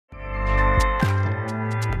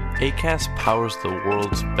Acast powers the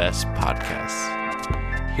world's best podcasts.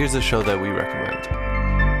 Here's a show that we recommend.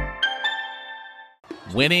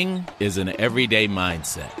 Winning is an everyday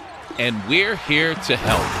mindset, and we're here to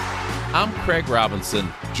help. I'm Craig Robinson.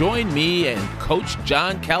 Join me and Coach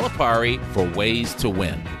John Calipari for Ways to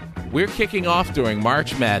Win. We're kicking off during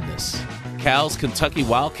March Madness. Cal's Kentucky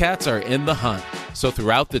Wildcats are in the hunt. So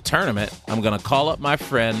throughout the tournament, I'm going to call up my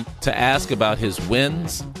friend to ask about his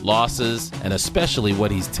wins, losses, and especially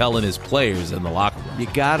what he's telling his players in the locker room. You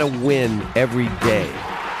got to win every day.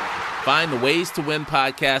 Find the Ways to Win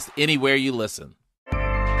podcast anywhere you listen.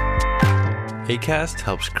 Acast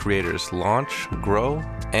helps creators launch, grow,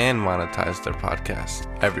 and monetize their podcasts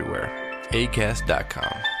everywhere.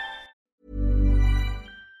 Acast.com.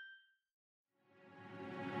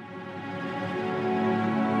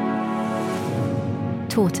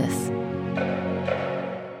 Tortoise.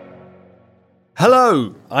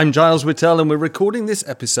 Hello, I'm Giles Whittell and we're recording this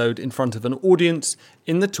episode in front of an audience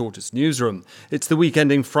in the Tortoise newsroom. It's the week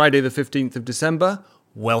ending Friday the 15th of December.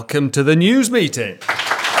 Welcome to the news meeting.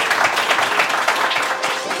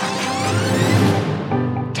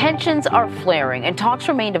 Tensions are flaring and talks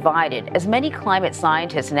remain divided as many climate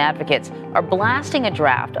scientists and advocates are blasting a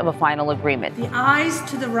draft of a final agreement. The ayes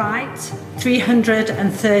to the right,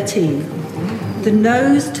 313. The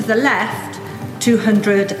noes to the left,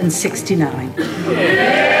 269.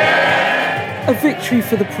 A victory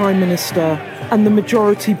for the Prime Minister and the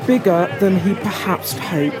majority bigger than he perhaps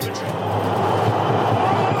hoped.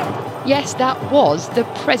 Yes, that was the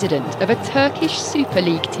president of a Turkish Super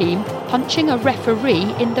League team punching a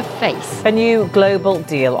referee in the face. A new global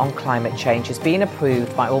deal on climate change has been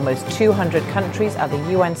approved by almost 200 countries at the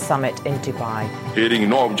UN summit in Dubai. Hearing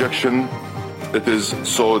no objection, it is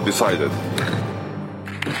so decided.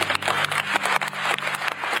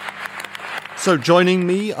 So joining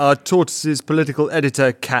me are Tortoise's political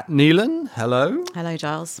editor, Kat Neelan. Hello. Hello,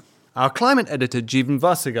 Giles. Our climate editor, Jeevan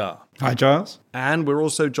Vasagar. Hi, Giles. And we're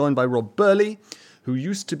also joined by Rob Burley, who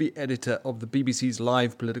used to be editor of the BBC's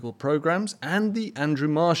live political programmes and The Andrew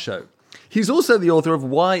Marr Show. He's also the author of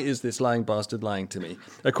Why Is This Lying Bastard Lying to Me?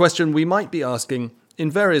 A question we might be asking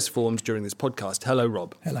in various forms during this podcast. Hello,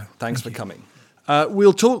 Rob. Hello. Thanks for coming.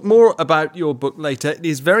 We'll talk more about your book later. It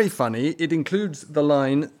is very funny. It includes the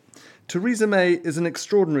line, Theresa May is an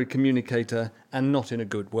extraordinary communicator and not in a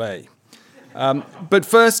good way. But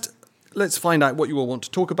first, let's find out what you all want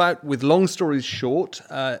to talk about with long stories short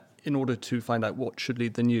in order to find out what should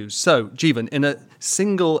lead the news. So, Jeevan, in a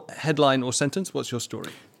single headline or sentence, what's your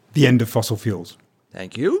story? The end of fossil fuels.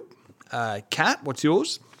 Thank you. Kat, what's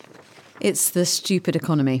yours? It's the stupid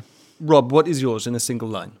economy. Rob, what is yours in a single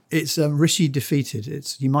line? It's Rishi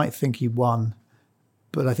defeated. You might think he won,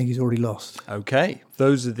 but I think he's already lost. Okay,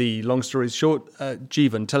 those are the long stories short.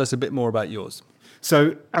 Jeevan, tell us a bit more about yours.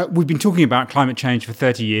 So we've been talking about climate change for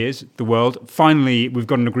 30 years, the world. Finally, we've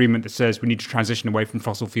got an agreement that says we need to transition away from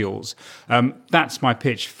fossil fuels. That's my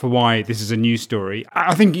pitch for why this is a news story.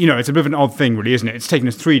 I think, it's a bit of an odd thing, really, isn't it? It's taken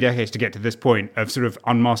us 3 decades to get to this point of sort of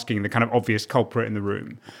unmasking the kind of obvious culprit in the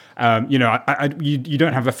room. You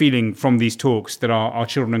don't have a feeling from these talks that our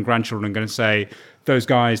children and grandchildren are going to say, those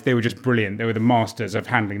guys, they were just brilliant. They were the masters of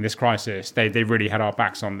handling this crisis. They really had our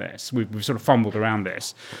backs on this. We've sort of fumbled around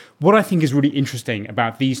this. What I think is really interesting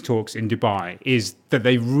about these talks in Dubai is that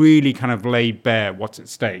they really kind of laid bare what's at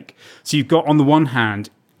stake. So you've got, on the one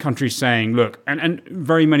hand, countries saying, look, and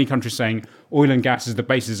very many countries saying oil and gas is the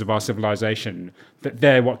basis of our civilization, that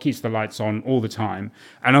they're what keeps the lights on all the time.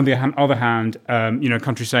 And on the other hand,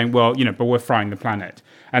 countries saying, well, but we're frying the planet.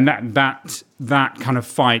 And that kind of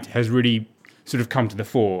fight has really sort of come to the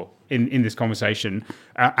fore in this conversation.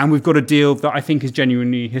 And we've got a deal that I think is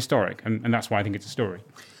genuinely historic. And that's why I think it's a story.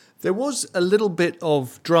 There was a little bit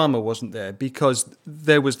of drama, wasn't there? Because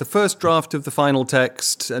there was the first draft of the final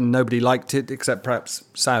text and nobody liked it except perhaps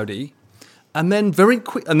Saudi. And then very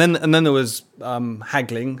quick, and then there was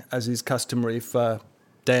haggling, as is customary, for a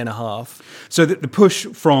day and a half. So the push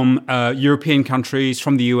from European countries,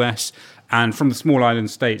 from the US, and from the small island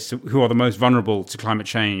states who are the most vulnerable to climate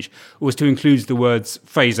change was to include the words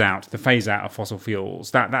phase out, the phase out of fossil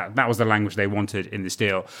fuels. That was the language they wanted in this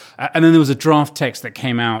deal. And then there was a draft text that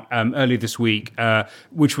came out earlier this week,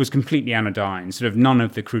 which was completely anodyne, sort of none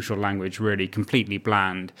of the crucial language really, completely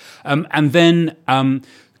bland. And then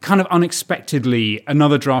kind of unexpectedly,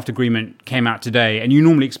 another draft agreement came out today, and you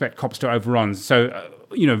normally expect COPs to overrun. So,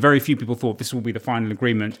 very few people thought this will be the final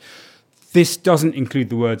agreement. This doesn't include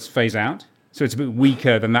the words phase out, so it's a bit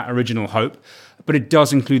weaker than that original hope, but it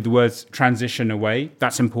does include the words transition away.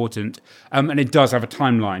 That's important. And it does have a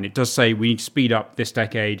timeline. It does say we need to speed up this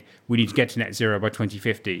decade. We need to get to net zero by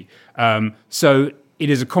 2050. So it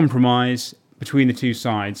is a compromise between the two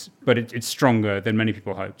sides, but it's stronger than many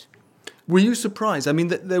people hoped. Were you surprised? I mean,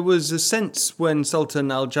 there was a sense when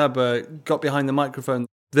Sultan Al-Jaber got behind the microphone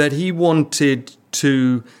that he wanted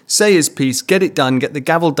to say his piece, get it done, get the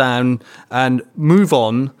gavel down, and move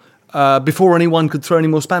on before anyone could throw any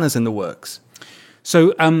more spanners in the works.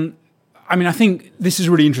 So, I think this is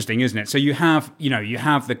really interesting, isn't it? So you have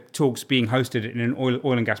the talks being hosted in an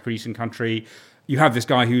oil and gas producing country. You have this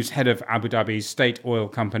guy who's head of Abu Dhabi's state oil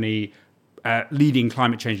company, leading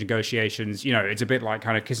climate change negotiations. It's a bit like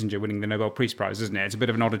kind of Kissinger winning the Nobel Peace Prize, isn't it? It's a bit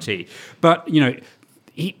of an oddity. But,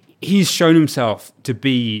 he's shown himself to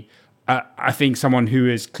be, I think, someone who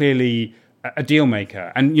is clearly a deal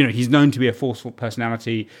maker. And, he's known to be a forceful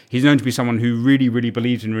personality. He's known to be someone who really, really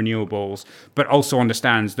believes in renewables, but also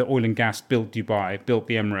understands that oil and gas built Dubai, built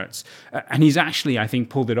the Emirates. And he's actually, I think,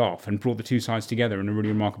 pulled it off and brought the two sides together in a really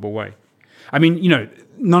remarkable way. I mean,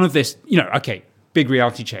 none of this, okay, big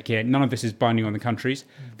reality check here. None of this is binding on the countries.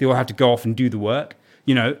 They all have to go off and do the work.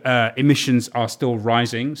 Emissions are still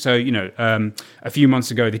rising. So, a few months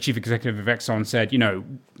ago, the chief executive of Exxon said,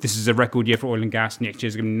 this is a record year for oil and gas. Next year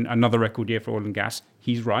is going to be another record year for oil and gas.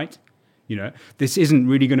 He's right. This isn't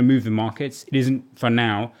really going to move the markets. It isn't, for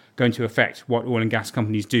now, going to affect what oil and gas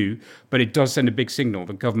companies do. But it does send a big signal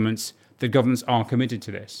that governments are committed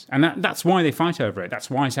to this. And that's why they fight over it. That's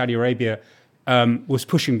why Saudi Arabia was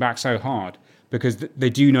pushing back so hard, because they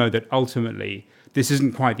do know that ultimately this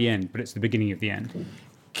isn't quite the end, but it's the beginning of the end.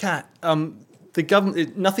 Kat, the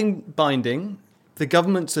government, nothing binding. The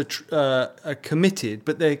governments are committed,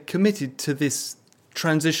 but they're committed to this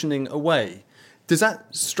transitioning away. Does that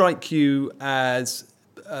strike you as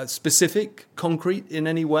specific, concrete in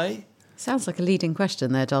any way? Sounds like a leading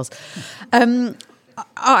question there, Giles.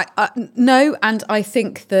 No, and I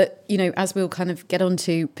think that, as we'll kind of get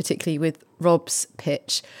onto, particularly with Rob's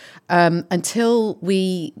pitch, until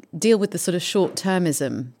we deal with the sort of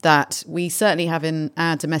short-termism that we certainly have in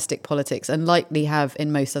our domestic politics and likely have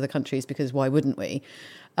in most other countries, because why wouldn't we?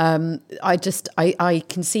 I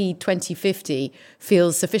can see 2050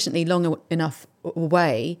 feels sufficiently long enough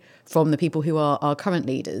away from the people who are our current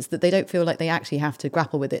leaders that they don't feel like they actually have to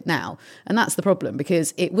grapple with it now. And that's the problem,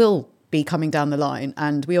 because it will be coming down the line,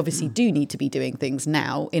 and we obviously do need to be doing things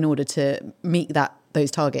now in order to meet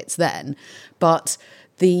those targets then. But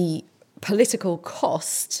the political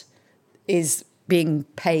cost is being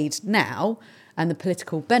paid now, and the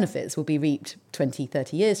political benefits will be reaped 20,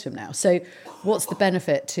 30 years from now. So what's the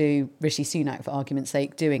benefit to Rishi Sunak, for argument's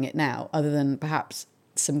sake, doing it now, other than perhaps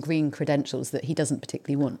some green credentials that he doesn't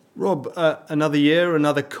particularly want? Rob, another year,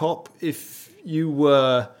 another COP. If you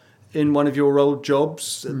were in one of your old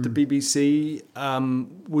jobs at the BBC,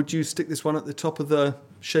 would you stick this one at the top of the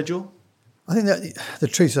schedule? I think that the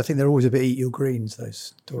truth is, I think they're always a bit eat your greens,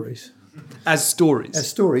 those stories. As stories? As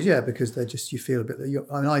stories, yeah, because they're just, you feel a bit,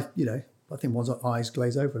 I think one's eyes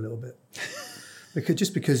glaze over a little bit.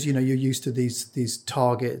 because you're used to these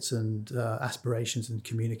targets and aspirations and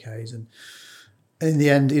communiques, and in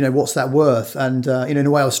the end, what's that worth? And in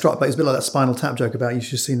a way, I was struck by it's a bit like that Spinal Tap joke about you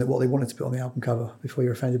should have seen that what they wanted to put on the album cover before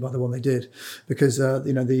you're offended by the one they did, because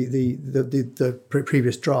the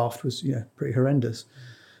previous draft was pretty horrendous.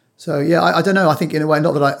 So yeah, I don't know. I think in a way,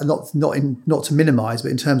 not to minimise,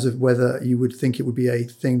 but in terms of whether you would think it would be a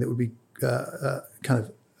thing that would be kind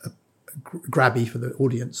of grabby for the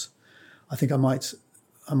audience, I think I might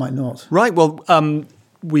not. Right. Well,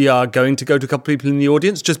 we are going to go to a couple of people in the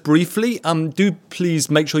audience just briefly. Do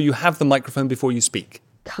please make sure you have the microphone before you speak.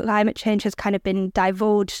 Climate change has kind of been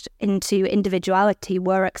divulged into individuality.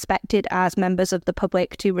 We're expected as members of the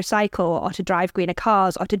public to recycle or to drive greener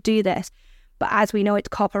cars or to do this. But as we know, it's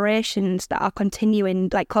corporations that are continuing,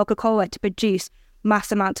 like Coca-Cola, to produce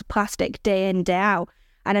mass amounts of plastic day in, day out.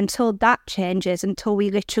 And until that changes, until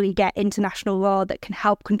we literally get international law that can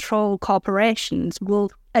help control corporations,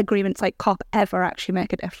 will agreements like COP ever actually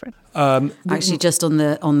make a difference? Actually, just on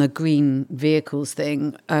the green vehicles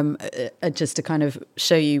thing, just to kind of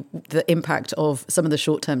show you the impact of some of the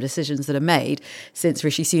short-term decisions that are made since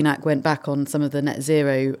Rishi Sunak went back on some of the net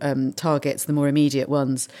zero targets, the more immediate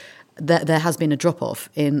ones. There has been a drop-off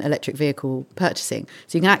in electric vehicle purchasing.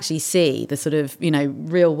 So you can actually see the sort of,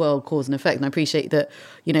 real-world cause and effect. And I appreciate that,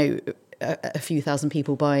 a few thousand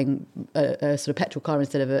people buying a sort of petrol car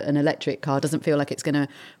instead of an electric car doesn't feel like it's going to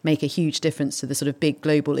make a huge difference to the sort of big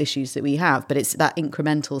global issues that we have. But it's that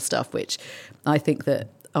incremental stuff which I think that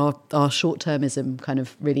our short-termism kind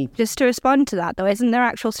of really... Just to respond to that, though, isn't there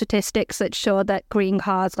actual statistics that show that green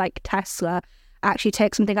cars like Tesla actually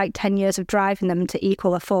take something like 10 years of driving them to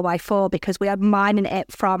equal a 4x4, because we are mining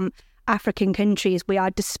it from African countries. We are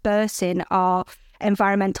dispersing our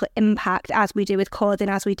environmental impact, as we do with clothing,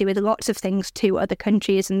 as we do with lots of things, to other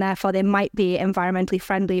countries, and therefore they might be environmentally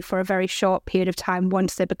friendly for a very short period of time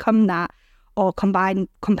once they become that, or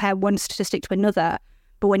compare one statistic to another.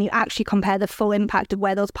 But when you actually compare the full impact of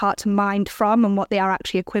where those parts are mined from and what they are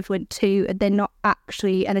actually equivalent to, they're not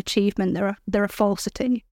actually an achievement, they're a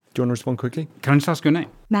falsity. Do you want to respond quickly? Can I just ask your name?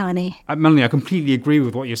 Melanie. Melanie, I completely agree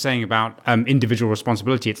with what you're saying about individual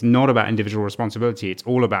responsibility. It's not about individual responsibility. It's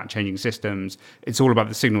all about changing systems. It's all about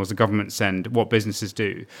the signals the government send, what businesses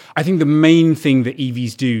do. I think the main thing that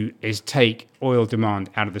EVs do is take oil demand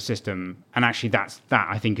out of the system. And actually that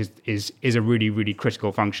I think is a really, really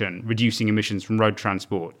critical function, reducing emissions from road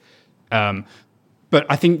transport. But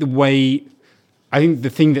I think the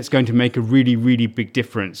thing that's going to make a really, really big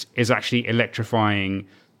difference is actually electrifying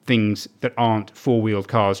things that aren't four-wheeled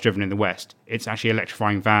cars driven in the West. It's actually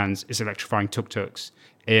electrifying vans, it's electrifying tuk-tuks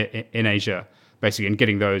in Asia, basically, and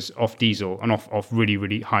getting those off diesel and off really,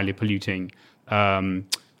 really highly polluting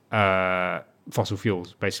fossil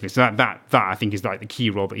fuels, basically. So that I think is like the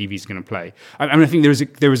key role that EVs are going to play. I mean, I think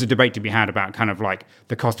there is a debate to be had about kind of like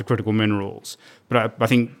the cost of critical minerals, but I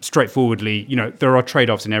think straightforwardly, there are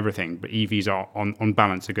trade-offs in everything, but EVs are on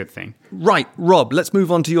balance a good thing. Right, Rob, let's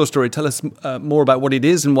move on to your story. Tell us more about what it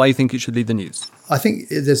is and why you think it should lead the news. I think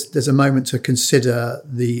there's a moment to consider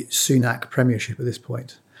the Sunak premiership at this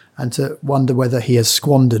point, and to wonder whether he has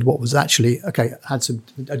squandered what was actually, had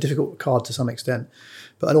a difficult card to some extent,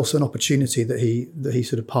 but also an opportunity that he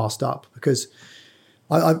sort of passed up. Because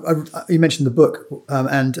you mentioned the book,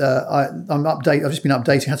 and I've just been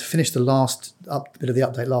updating. I had to finish the last bit of the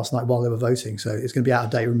update last night while they were voting, so it's going to be out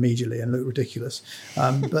of date immediately and look ridiculous.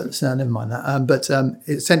 But never mind that.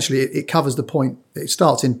 Essentially, it covers the point. It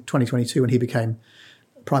starts in 2022 when he became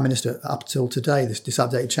Prime Minister up till today. This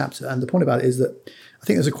updated chapter, and the point about it is that I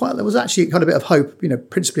think there was actually kind of a bit of hope,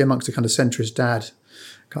 principally amongst a kind of centrist dad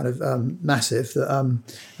kind of massive,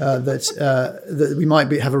 that we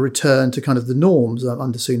might have a return to kind of the norms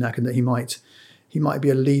under Sunak, and that he might be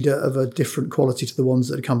a leader of a different quality to the ones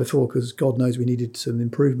that had come before, because God knows we needed some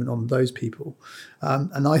improvement on those people.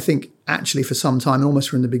 And I think actually for some time, almost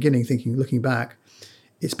from the beginning, looking back,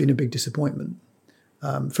 it's been a big disappointment.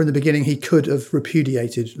 From the beginning, he could have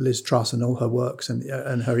repudiated Liz Truss and all her works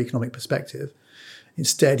and her economic perspective.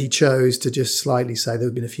 Instead, he chose to just slightly say there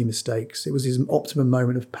have been a few mistakes. It was his optimum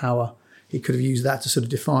moment of power. He could have used that to sort of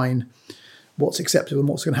define what's acceptable and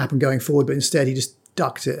what's going to happen going forward, but instead he just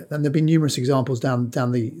ducked it. And there have been numerous examples down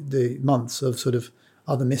the months of sort of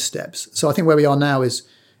other missteps. So I think where we are now is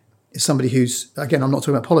somebody who's, again, I'm not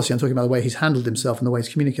talking about policy, I'm talking about the way he's handled himself and the way he's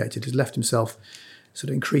communicated. He's left himself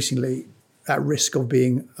sort of increasingly at risk of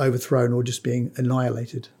being overthrown or just being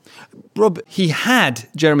annihilated. Rob, he had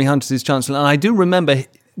Jeremy Hunt as his Chancellor, and I do remember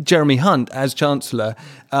Jeremy Hunt as Chancellor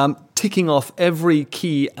ticking off every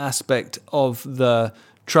key aspect of the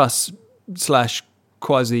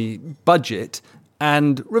Truss/quasi-budget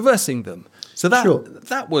and reversing them. So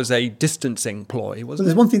that was a distancing ploy, wasn't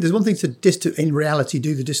it? There's one thing to in reality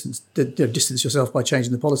do the distance yourself by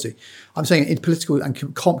changing the policy. I'm saying in political and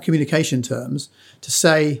communication terms to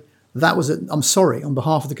say that was I'm sorry on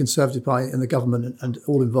behalf of the Conservative Party and the government and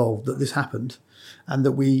all involved that this happened, and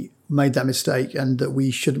that we made that mistake, and that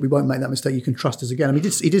we won't make that mistake. You can trust us again. I mean,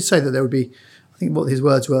 he did say that there would be, I think what his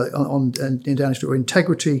words were in Downing Street were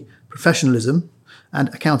integrity, professionalism, and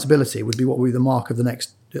accountability would be what would be the mark of the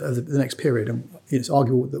next period. And it's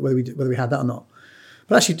arguable that whether we had that or not.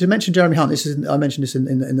 But actually, to mention Jeremy Hunt, I mentioned this in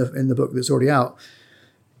the book that's already out.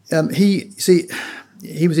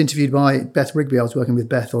 He was interviewed by Beth Rigby. I was working with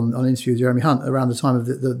Beth on an interview with Jeremy Hunt around the time of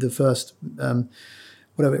the first,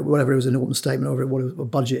 whatever it was, an autumn statement, or what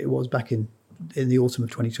budget it was back in the autumn of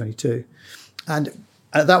 2022. And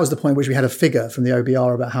that was the point at which we had a figure from the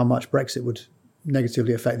OBR about how much Brexit would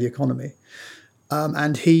negatively affect the economy.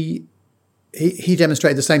 And he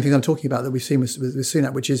demonstrated the same thing I'm talking about that we've seen with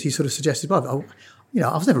Sunak, which is he sort of suggested, I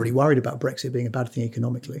was never really worried about Brexit being a bad thing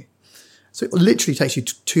economically. So it literally takes you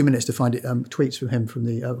 2 minutes to find tweets from him from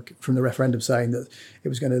the referendum saying that it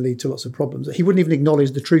was going to lead to lots of problems. He wouldn't even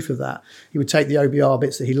acknowledge the truth of that. He would take the OBR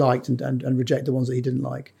bits that he liked and reject the ones that he didn't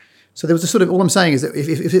like. So there was a sort of, all I'm saying is that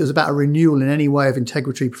if it was about a renewal in any way of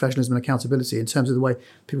integrity, professionalism and accountability in terms of the way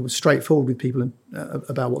people were straightforward with people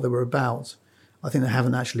about what they were about, I think that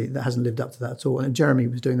hasn't lived up to that at all. And Jeremy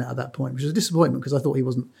was doing that at that point, which is a disappointment because I thought he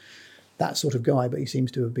wasn't that sort of guy, but he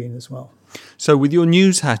seems to have been as well. So with your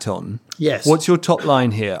news hat on, yes, what's your top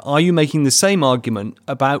line here? Are you making the same argument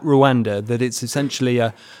about Rwanda, that it's essentially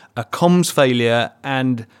a comms failure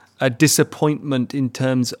and a disappointment in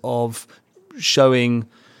terms of showing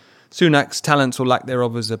Sunak's talents or lack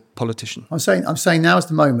thereof as a politician? I'm saying now is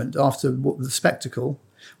the moment, after the spectacle,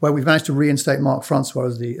 where we've managed to reinstate Marc Francois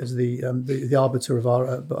as the arbiter of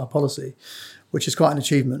our policy, which is quite an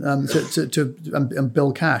achievement. And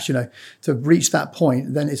Bill Cash, to reach that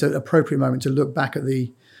point, then it's an appropriate moment to look back at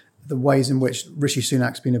the ways in which Rishi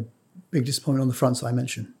Sunak's been a big disappointment on the fronts I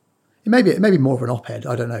mentioned. It may be more of an op-ed,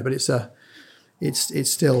 I don't know, but it's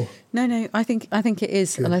still No, I think it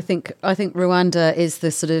is, good. And I think Rwanda is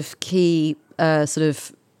the sort of key sort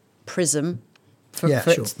of prism for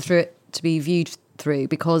it to be viewed through,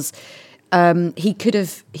 because he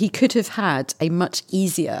could have had a much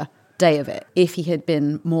easier day of it if he had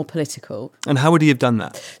been more political. And how would he have done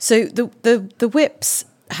that? So the whips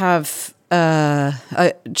have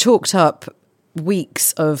chalked up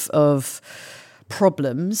weeks of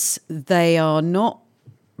problems. They are not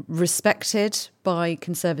respected by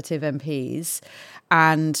Conservative MPs,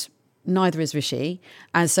 and neither is Rishi.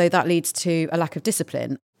 And so that leads to a lack of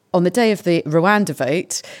discipline. On the day of the Rwanda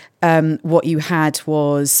vote, what you had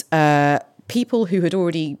was people who had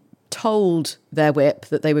already told their whip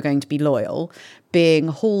that they were going to be loyal being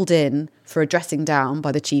hauled in for a dressing down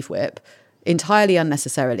by the chief whip entirely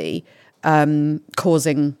unnecessarily,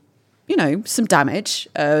 causing, some damage,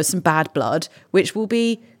 some bad blood, which will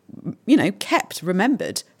be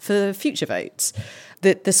remembered for future votes.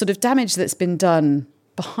 The sort of damage that's been done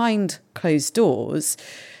behind closed doors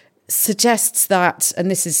suggests that, and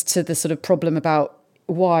this is to the sort of problem about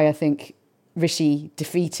why I think Rishi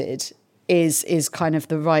defeated is kind of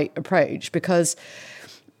the right approach, because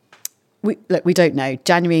we don't know.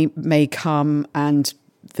 January may come and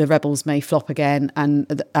the rebels may flop again, and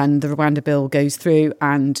the Rwanda bill goes through,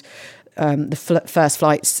 and the first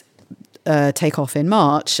flights take off in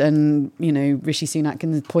March, and Rishi Sunak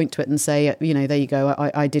can point to it and say, there you go,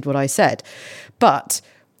 I did what I said. But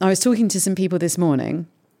I was talking to some people this morning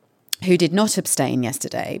who did not abstain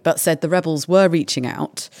yesterday, but said the rebels were reaching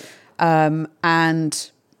out,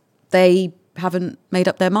 and they haven't made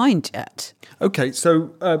up their mind yet. Okay, so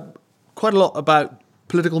quite a lot about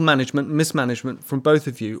political management, mismanagement from both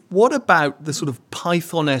of you. What about the sort of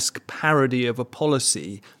Python-esque parody of a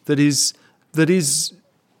policy that is the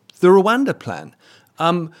Rwanda plan?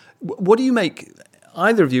 What do you make,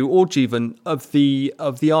 either of you or Jeevan, of the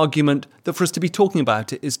argument that for us to be talking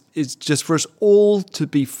about it is just for us all to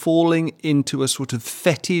be falling into a sort of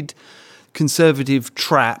fetid Conservative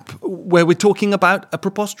trap where we're talking about a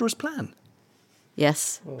preposterous plan?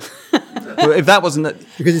 Yes. Well, if that wasn't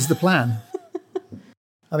because it's the plan.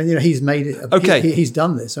 I mean, he's made it. Okay. He's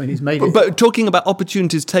done this. I mean, he's made it. But talking about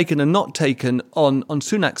opportunities taken and not taken on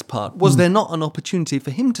Sunak's part, was there not an opportunity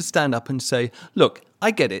for him to stand up and say, look,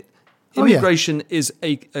 I get it. Immigration is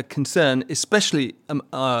a concern, especially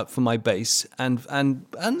for my base and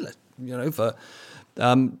for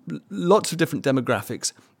lots of different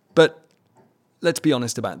demographics. But let's be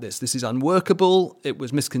honest about this. This is unworkable. It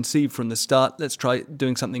was misconceived from the start. Let's try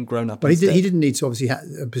doing something grown up. But he didn't need to obviously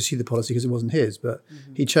pursue the policy because it wasn't his, but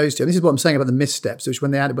he chose to. And this is what I'm saying about the missteps, which when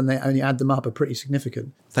they only add them up are pretty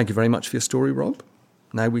significant. Thank you very much for your story, Rob.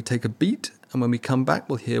 Now we take a beat, and when we come back,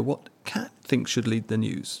 we'll hear what Kat thinks should lead the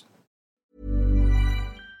news.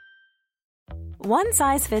 One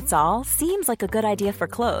size fits all seems like a good idea for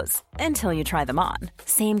clothes until you try them on.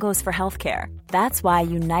 Same goes for healthcare. That's why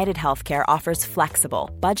United Healthcare offers flexible,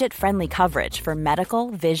 budget-friendly coverage for medical,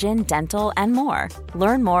 vision, dental, and more.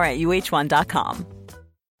 Learn more at uh1.com.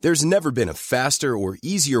 There's never been a faster or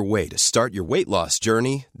easier way to start your weight loss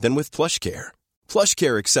journey than with PlushCare.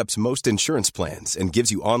 PlushCare accepts most insurance plans and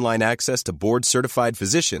gives you online access to board-certified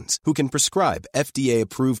physicians who can prescribe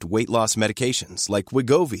FDA-approved weight loss medications like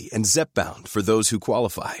Wegovy and Zepbound for those who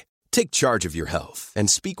qualify. Take charge of your health and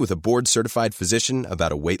speak with a board-certified physician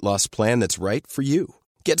about a weight loss plan that's right for you.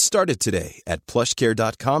 Get started today at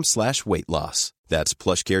plushcare.com/weight-loss. That's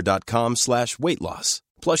plushcare.com/weight-loss.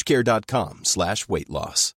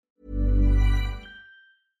 plushcare.com/weight-loss.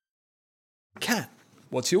 Kat,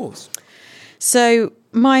 what's yours? So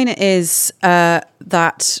mine is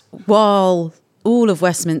that while all of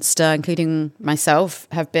Westminster, including myself,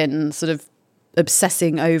 have been sort of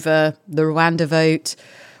obsessing over the Rwanda vote,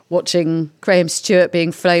 watching Graham Stewart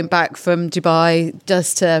being flown back from Dubai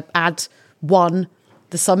just to add the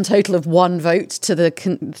sum total of one vote to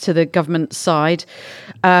the government side.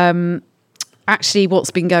 Actually,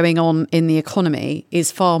 what's been going on in the economy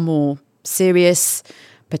is far more serious,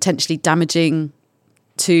 potentially damaging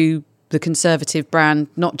to the Conservative brand,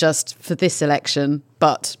 not just for this election,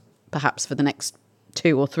 but perhaps for the next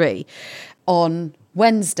 2 or 3. On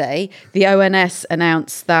Wednesday, the ONS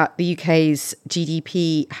announced that the UK's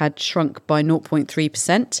GDP had shrunk by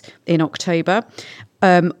 0.3% in October.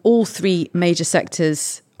 All three major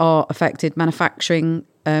sectors are affected. Manufacturing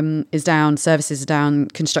is down, services are down,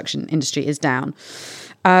 construction industry is down.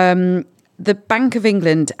 The Bank of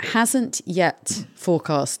England hasn't yet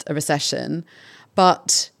forecast a recession,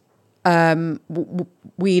 but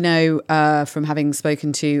we know from having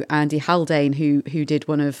spoken to Andy Haldane, who did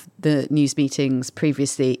one of the news meetings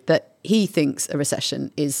previously, that he thinks a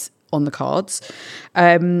recession is on the cards.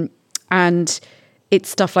 And it's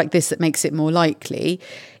stuff like this that makes it more likely.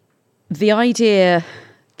 The idea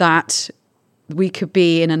that we could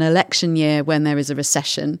be in an election year when there is a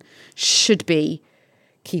recession should be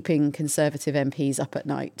keeping Conservative MPs up at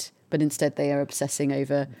night. But instead they are obsessing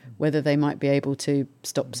over whether they might be able to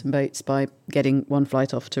stop some boats by getting one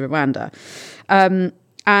flight off to Rwanda.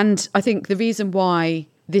 And I think the reason why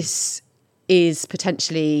this is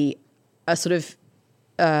potentially a sort of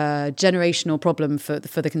generational problem for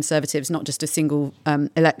the Conservatives, not just a single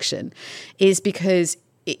election, is because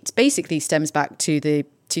it basically stems back to the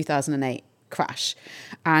 2008 crash.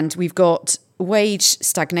 And we've got wage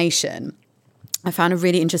stagnation. I found a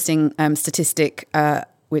really interesting statistic,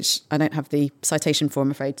 which I don't have the citation for,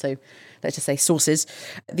 I'm afraid, so let's just say sources.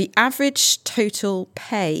 The average total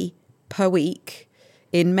pay per week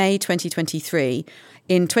in May 2023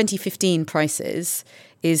 in 2015 prices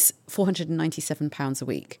is £497 a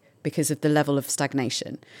week because of the level of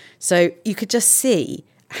stagnation. So you could just see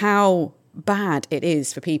how bad it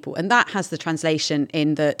is for people. And that has the translation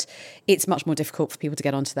in that it's much more difficult for people to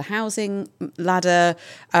get onto the housing ladder,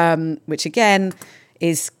 which again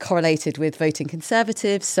is correlated with voting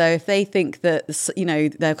Conservative. So if they think that, you know,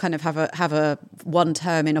 they'll kind of have a one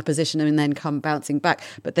term in opposition and then come bouncing back,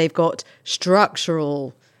 but they've got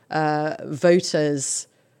structural voters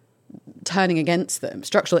turning against them,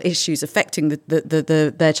 structural issues affecting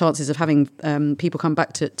their chances of having people come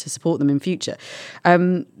back to support them in future.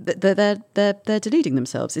 They're deluding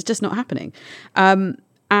themselves. It's just not happening.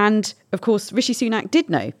 And of course, Rishi Sunak did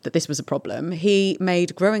know that this was a problem. He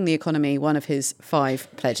made growing the economy one of his 5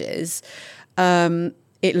 pledges.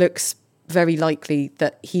 It looks very likely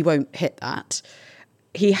that he won't hit that.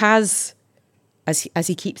 He has, as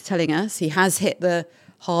he keeps telling us, he has hit the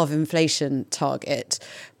halve inflation target.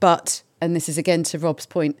 But, and this is again to Rob's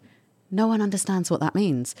point, no one understands what that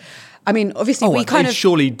means. I mean, obviously, we kind of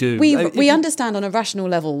surely do. We understand on a rational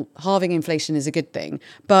level halving inflation is a good thing,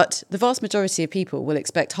 but the vast majority of people will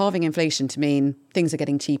expect halving inflation to mean things are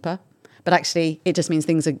getting cheaper, but actually, it just means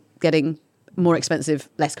things are getting more expensive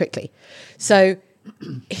less quickly. So,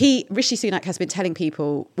 Rishi Sunak has been telling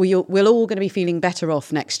people we're all going to be feeling better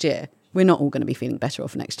off next year. We're not all going to be feeling better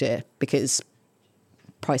off next year because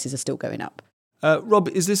prices are still going up. Rob,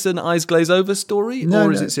 is this an eyes glaze over story,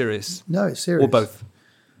 or is it serious? No, it's serious. Or both?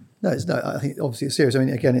 No, I think obviously it's serious. I mean,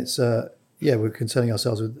 again, it's we're concerning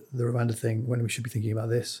ourselves with the Rwanda thing when we should be thinking about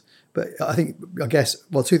this. But I guess,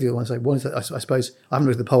 two things I want to say. One is that I suppose I haven't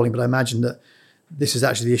looked at the polling, but I imagine that this is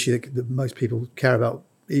actually the issue that most people care about,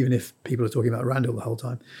 even if people are talking about Rwanda the whole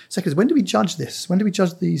time. Second is, when do we judge this? When do we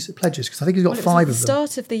judge these pledges? Because I think he's got 5 of them. It's the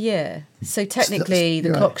start of the year, so technically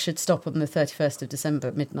the clock should stop on the 31st of December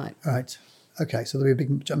at midnight. Right. Okay, so there'll be a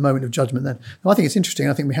big moment of judgment then. No, I think it's interesting.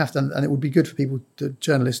 I think we have to, and it would be good for people,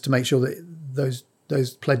 journalists, to make sure that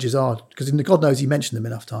those pledges are, because God knows he mentioned them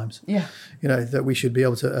enough times. Yeah. You know, that we should be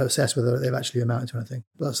able to assess whether they've actually amounted to anything.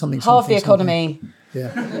 But that's something. Halve the economy. Yeah.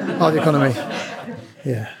 Halve the economy.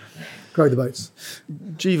 Yeah. Grow the boats.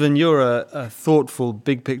 Jeevan, you're a thoughtful,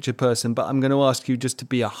 big picture person, but I'm going to ask you just to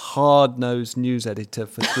be a hard-nosed news editor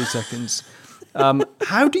for 3 seconds.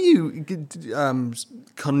 How do you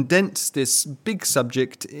condense this big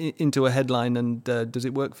subject into a headline, and does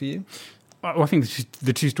it work for you? Well, I think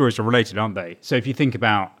the two stories are related, aren't they? So if you think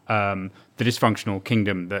about the dysfunctional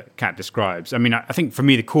kingdom that Kat describes, I mean, I think for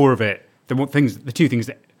me the core of it, the two things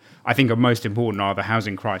that I think are most important are the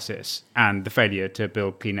housing crisis and the failure to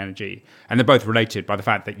build clean energy. And they're both related by the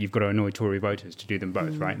fact that you've got to annoy Tory voters to do them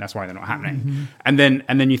both, right? That's why they're not happening. Mm-hmm.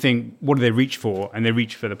 And then you think, what do they reach for? And they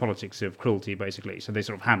reach for the politics of cruelty, basically. So they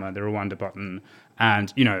sort of hammer the Rwanda button.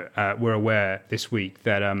 And, we're aware this week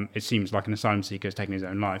that it seems like an asylum seeker has taken his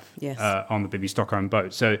own life on the Bibi Stockholm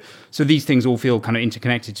boat. So these things all feel kind of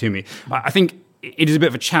interconnected to me. I think it is a bit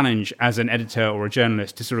of a challenge as an editor or a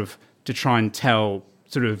journalist to try and tell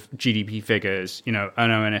sort of GDP figures, an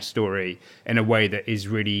ONS story in a way that is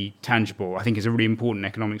really tangible. I think it's a really important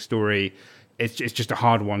economic story. It's just a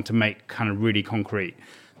hard one to make kind of really concrete.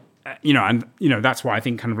 That's why I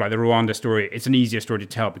think kind of like the Rwanda story, it's an easier story to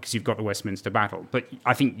tell because you've got the Westminster battle. But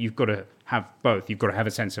I think you've got to have both. You've got to have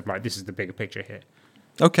a sense of like, this is the bigger picture here.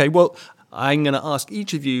 Okay, well, I'm going to ask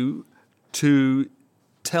each of you to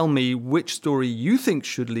tell me which story you think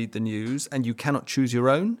should lead the news, and you cannot choose your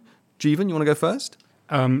own. Jeevan, you want to go first?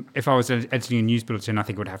 If I was editing a news bulletin, I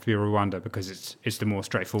think it would have to be Rwanda because it's the more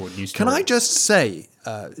straightforward news story. Can I just say,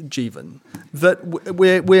 Jeevan, that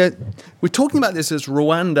we're talking about this as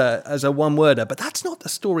Rwanda as a one-worder, but that's not the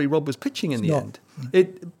story Rob was pitching in the end.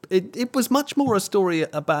 It was much more a story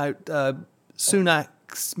about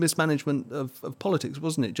Sunak's mismanagement of politics,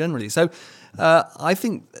 wasn't it? Generally, so I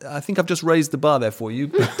think I've just raised the bar there for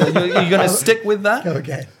you. Are you going to stick with that? Go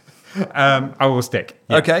again. I will stick.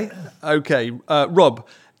 Yeah. Okay. Rob,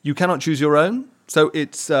 you cannot choose your own, so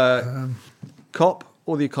it's COP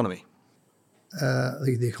or the economy.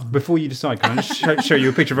 The economy. Before you decide, can I just show you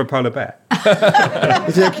a picture of a polar bear?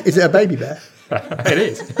 Is it a baby bear? It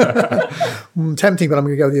is. Tempting, but I'm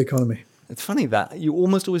going to go with the economy. It's funny that you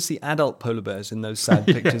almost always see adult polar bears in those sad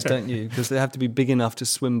pictures, don't you? Because they have to be big enough to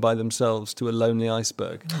swim by themselves to a lonely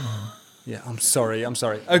iceberg. Yeah, I'm sorry.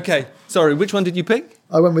 Okay, sorry, which one did you pick?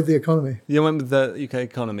 I went with the economy. You went with the UK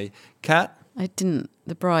economy. Kat? I didn't.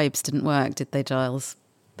 The bribes didn't work, did they, Giles?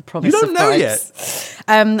 The promise You don't of know bribes. yet.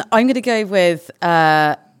 I'm going to go with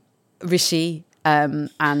Rishi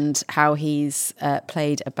and how he's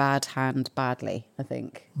played a bad hand badly, I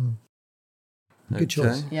think. Good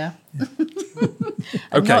choice. Yeah.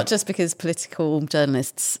 Okay. Not just because political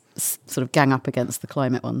journalists sort of gang up against the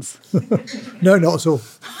climate ones. No, not at all.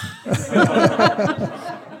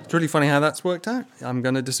 It's really funny how that's worked out. I'm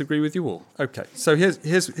going to disagree with you all. Okay, so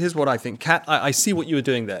here's what I think. Kat, I see what you were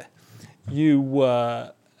doing there. You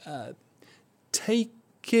were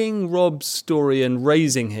taking Rob's story and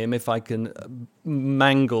raising him, if I can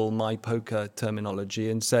mangle my poker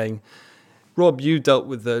terminology, and saying, Rob, you dealt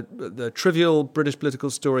with the trivial British political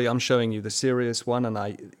story. I'm showing you the serious one, and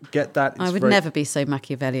I get that. I would never be so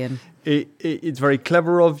Machiavellian. It's very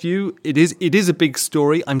clever of you. It is a big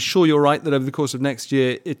story. I'm sure you're right that over the course of next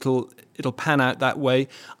year it'll pan out that way.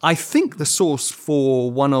 I think the source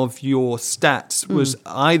for one of your stats was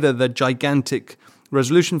either the gigantic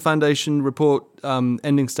Resolution Foundation report,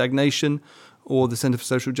 Ending Stagnation, or the Centre for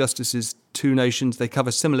Social Justice's Two Nations. They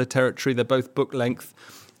cover similar territory. They're both book length.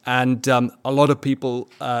 And a lot of people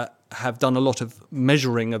have done a lot of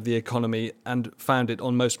measuring of the economy and found it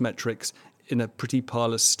on most metrics in a pretty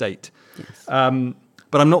parlous state. Yes.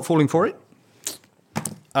 But I'm not falling for it.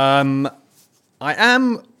 I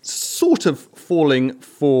am sort of falling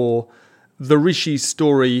for the Rishi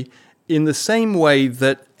story in the same way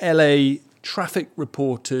that LA traffic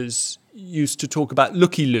reporters used to talk about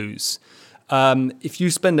looky-loos. If you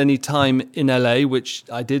spend any time in LA, which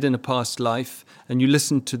I did in a past life, and you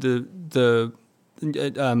listen to the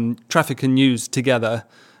traffic and news together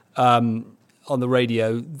on the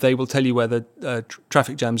radio, they will tell you where the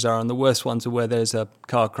traffic jams are, and the worst ones are where there's a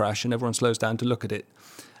car crash and everyone slows down to look at it,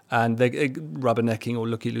 and they're rubbernecking or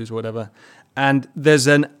looky-loos or whatever. And there's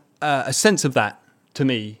a sense of that, to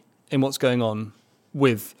me, in what's going on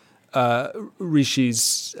with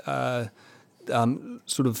Rishi's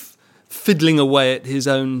sort of fiddling away at his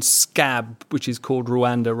own scab, which is called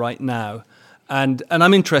Rwanda right now. And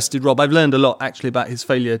I'm interested, Rob. I've learned a lot, actually, about his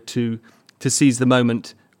failure to seize the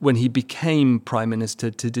moment when he became Prime Minister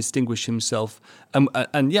to distinguish himself.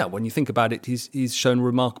 And yeah, when you think about it, he's shown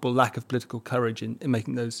remarkable lack of political courage in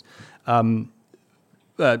making those, in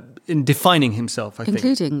defining himself, I think.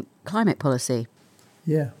 Including climate policy.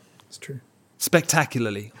 Yeah, it's true.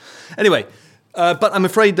 Spectacularly. Anyway, but I'm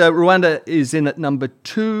afraid Rwanda is in at number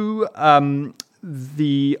 2.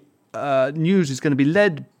 The news is going to be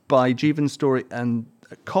led by Jeevan's story and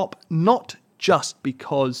COP, not just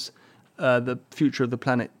because the future of the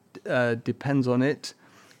planet depends on it,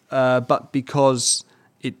 but because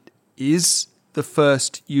it is the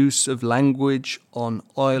first use of language on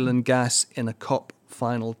oil and gas in a COP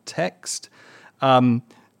final text. The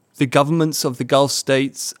governments of the Gulf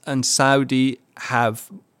states and Saudi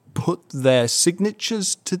have put their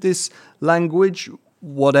signatures to this language,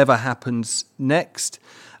 whatever happens next.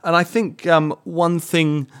 And I think one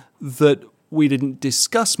thing that we didn't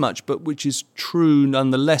discuss much, but which is true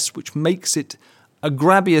nonetheless, which makes it a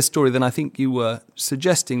grabbier story than I think you were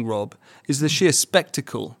suggesting, Rob, is the sheer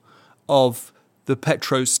spectacle of the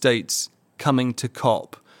petro-states coming to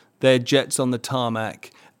COP, their jets on the tarmac.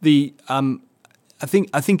 I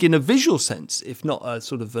think in a visual sense, if not a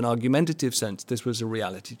sort of an argumentative sense, this was a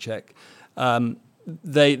reality check.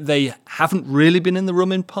 They haven't really been in the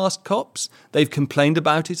room in past COPs. They've complained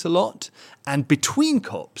about it a lot. And between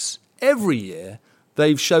COPs, every year,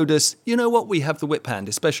 they've showed us, you know what, we have the whip hand,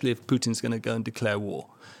 especially if Putin's going to go and declare war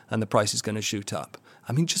and the price is going to shoot up.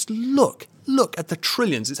 I mean, just look at the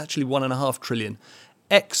trillions. It's actually $1.5 trillion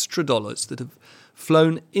extra dollars that have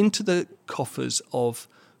flown into the coffers of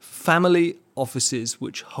family offices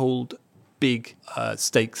which hold big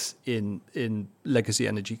stakes in legacy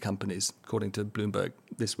energy companies, according to Bloomberg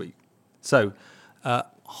this week. So,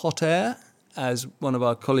 hot air, as one of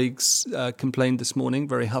our colleagues complained this morning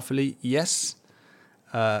very huffily, yes,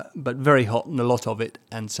 but very hot and a lot of it,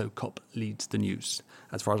 and so COP leads the news,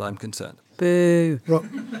 as far as I'm concerned. Boo.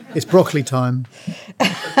 It's broccoli time.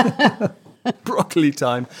 Broccoli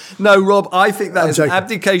time. No, Rob, I think that is an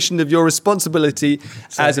abdication of your responsibility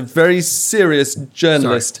as a very serious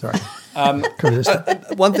journalist. Sorry.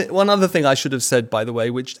 One other thing I should have said, by the way,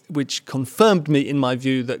 which confirmed me in my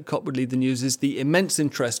view that COP would lead the news, is the immense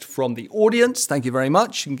interest from the audience. Thank you very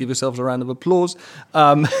much. You can give yourselves a round of applause.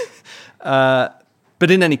 But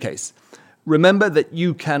in any case, remember that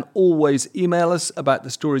you can always email us about the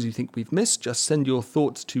stories you think we've missed. Just send your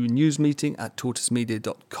thoughts to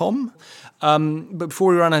newsmeeting@tortoisemedia.com. But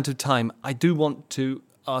before we run out of time, I do want to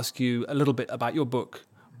ask you a little bit about your book,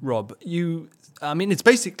 Rob. It's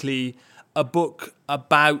basically a book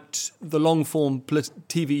about the long-form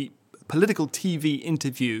political TV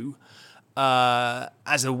interview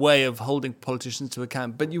as a way of holding politicians to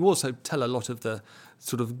account. But you also tell a lot of the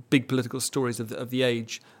sort of big political stories of the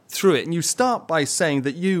age through it. And you start by saying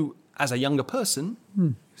that you, as a younger person,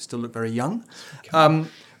 still look very young,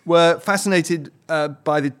 were fascinated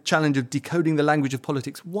by the challenge of decoding the language of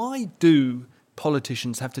politics. Why do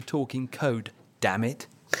politicians have to talk in code, damn it?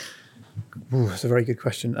 Ooh, that's a very good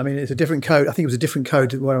question. I mean, it's a different code. I think it was a different code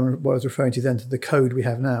to what I was referring to then, to the code we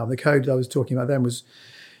have now. The code I was talking about then was,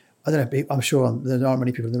 I don't know, I'm sure there aren't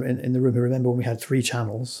many people in the room who remember when we had 3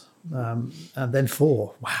 channels and then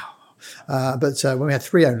 4. Wow. But when we had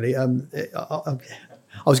 3 only, I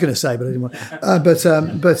was going to say, but I didn't want. I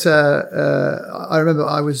remember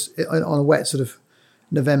I was on a wet sort of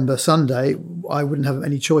November Sunday. I wouldn't have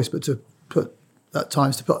any choice but to put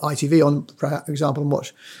ITV on, for example, and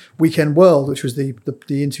watch Weekend World, which was the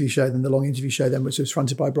interview show, then the long interview show, then which was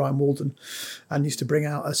fronted by Brian Walden, and used to bring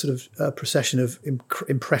out a sort of procession of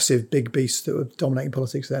impressive big beasts that were dominating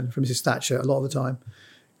politics then, from Mrs. Thatcher a lot of the time.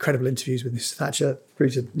 Incredible interviews with Mrs. Thatcher through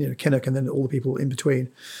to Kinnock and then all the people in between.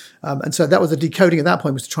 And so that was the decoding at that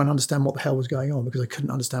point, was to try and understand what the hell was going on, because I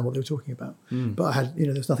couldn't understand what they were talking about. But I had,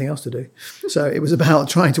 there was nothing else to do. So it was about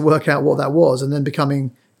trying to work out what that was, and then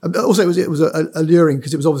becoming... Also, it was alluring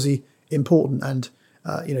because it was obviously important and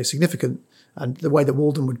significant, and the way that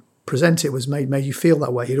Walden would present it was made you feel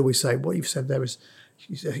that way. He'd always say, "What you've said there is,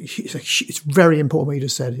 it's very important what you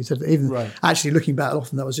just said." He said, even actually looking back,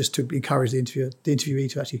 often that was just to encourage the interviewee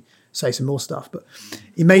to actually say some more stuff. But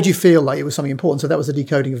he made you feel like it was something important. So that was the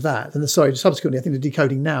decoding of that. And subsequently, I think the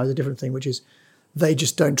decoding now is a different thing, which is they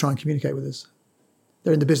just don't try and communicate with us.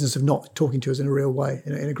 They're in the business of not talking to us in a real way,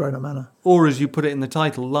 in a grown-up manner. Or, as you put it in the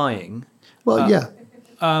title, lying. Well, yeah.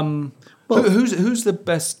 Who's the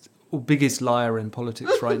best or biggest liar in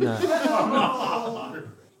politics right now?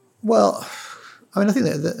 Well, I mean, I think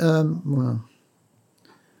that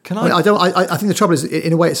I think the trouble is,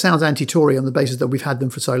 in a way, it sounds anti-Tory on the basis that we've had them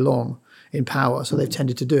for so long in power, so they've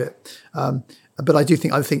tended to do it. But I think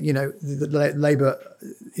the Labour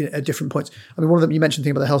at different points. I mean, one of them, you mentioned the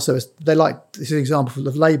thing about the health service. This is an example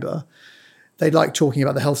of Labour. They like talking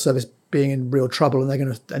about the health service being in real trouble, and they're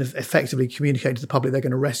going to effectively communicate to the public they're going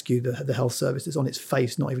to rescue the health service. It's on its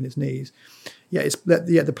face, not even its knees.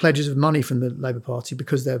 The pledges of money from the Labour Party,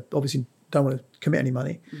 because they obviously don't want to commit any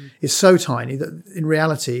money, is so tiny that in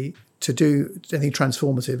reality, to do anything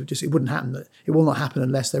transformative, it wouldn't happen. It will not happen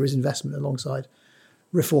unless there is investment alongside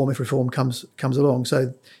reform, if reform comes along.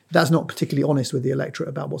 So that's not particularly honest with the electorate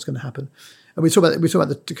about what's going to happen. And we talk about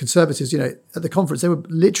the Conservatives. At the conference, they were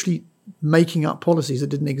literally making up policies that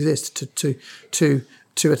didn't exist to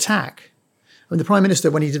attack. I mean, the Prime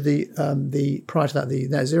Minister, when he did the prior to that the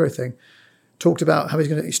net zero thing, talked about how he's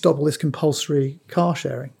going to stop all this compulsory car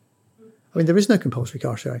sharing. I mean, there is no compulsory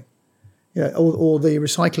car sharing. Or the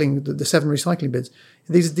recycling, the 7 recycling bins.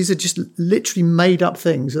 These are just literally made up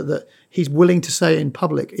things that he's willing to say in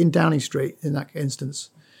public, in Downing Street, in that instance,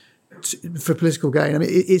 for political gain. I mean,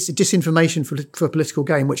 it's disinformation for political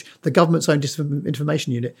gain, which the government's own disinformation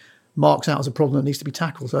unit marks out as a problem that needs to be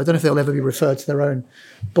tackled. So I don't know if they'll ever be referred to their own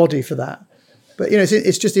body for that. But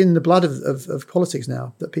it's just in the blood of politics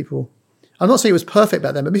now that people. I'm not saying it was perfect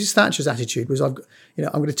back then, but Mrs. Thatcher's attitude was, I'm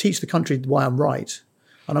going to teach the country why I'm right.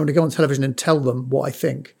 And I'm going to go on television and tell them what I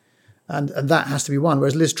think. And that has to be one.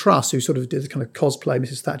 Whereas Liz Truss, who sort of did the kind of cosplay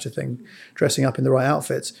Mrs. Thatcher thing, dressing up in the right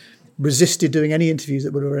outfits, resisted doing any interviews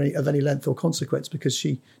that were of any length or consequence because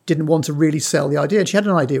she didn't want to really sell the idea. And she had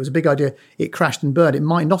an idea. It was a big idea. It crashed and burned. It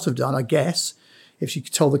might not have done, I guess, if she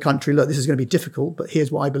told the country, look, this is going to be difficult, but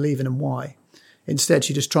here's what I believe in and why. Instead,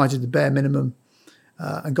 she just tried to do the bare minimum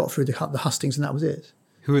and got through the hustings, and that was it.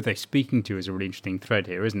 Who are they speaking to is a really interesting thread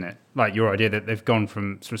here, isn't it? Like your idea that they've gone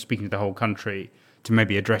from sort of speaking to the whole country to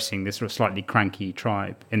maybe addressing this sort of slightly cranky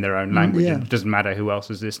tribe in their own language. And it doesn't matter who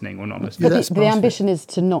else is listening or not listening. But the ambition is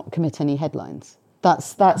to not commit any headlines.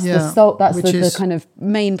 That's the kind of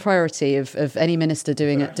main priority of any minister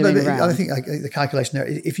doing it. I think the calculation there,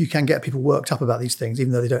 if you can get people worked up about these things,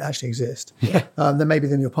 even though they don't actually exist, then maybe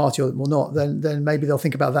then your party will not. Then maybe they'll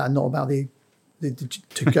think about that and not about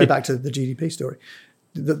to go back to the GDP story.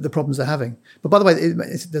 The problems they're having. But by the way,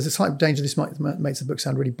 there's a slight danger this makes the book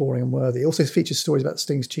sound really boring and worthy. It also features stories about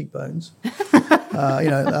Sting's cheekbones,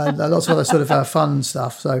 and lots of other sort of fun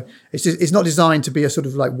stuff. So it's not designed to be a sort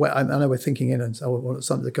of like, I know we're thinking in and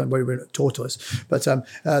something that kind of tortoise, but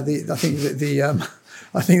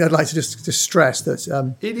I think I'd like to just stress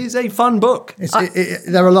that it is a fun book.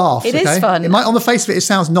 They're a laugh. It is fun. On the face of it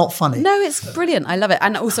sounds not funny. No, it's brilliant. I love it.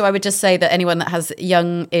 And also, I would just say that anyone that has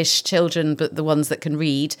young-ish children, but the ones that can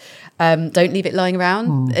read, don't leave it lying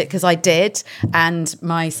around, because I did. And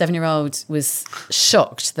my 7-year-old was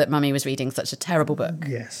shocked that Mummy was reading such a terrible book.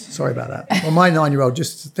 Yes, sorry about that. Well, my 9-year-old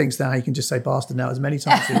just thinks now he can just say bastard now as many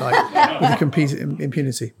times as he like with a complete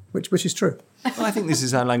impunity, which is true. Well, I think this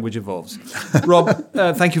is how language evolves. Rob,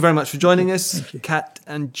 thank you very much for joining us. Kat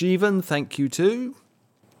and Jeevan, thank you too.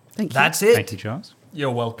 Thank you. That's it. Thank you, Charles.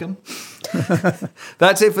 You're welcome.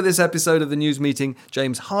 That's it for this episode of The News Meeting.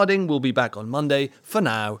 James Harding will be back on Monday. For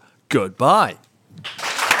now, goodbye.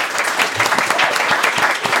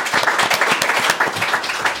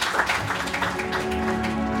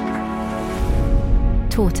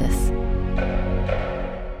 Tortoise.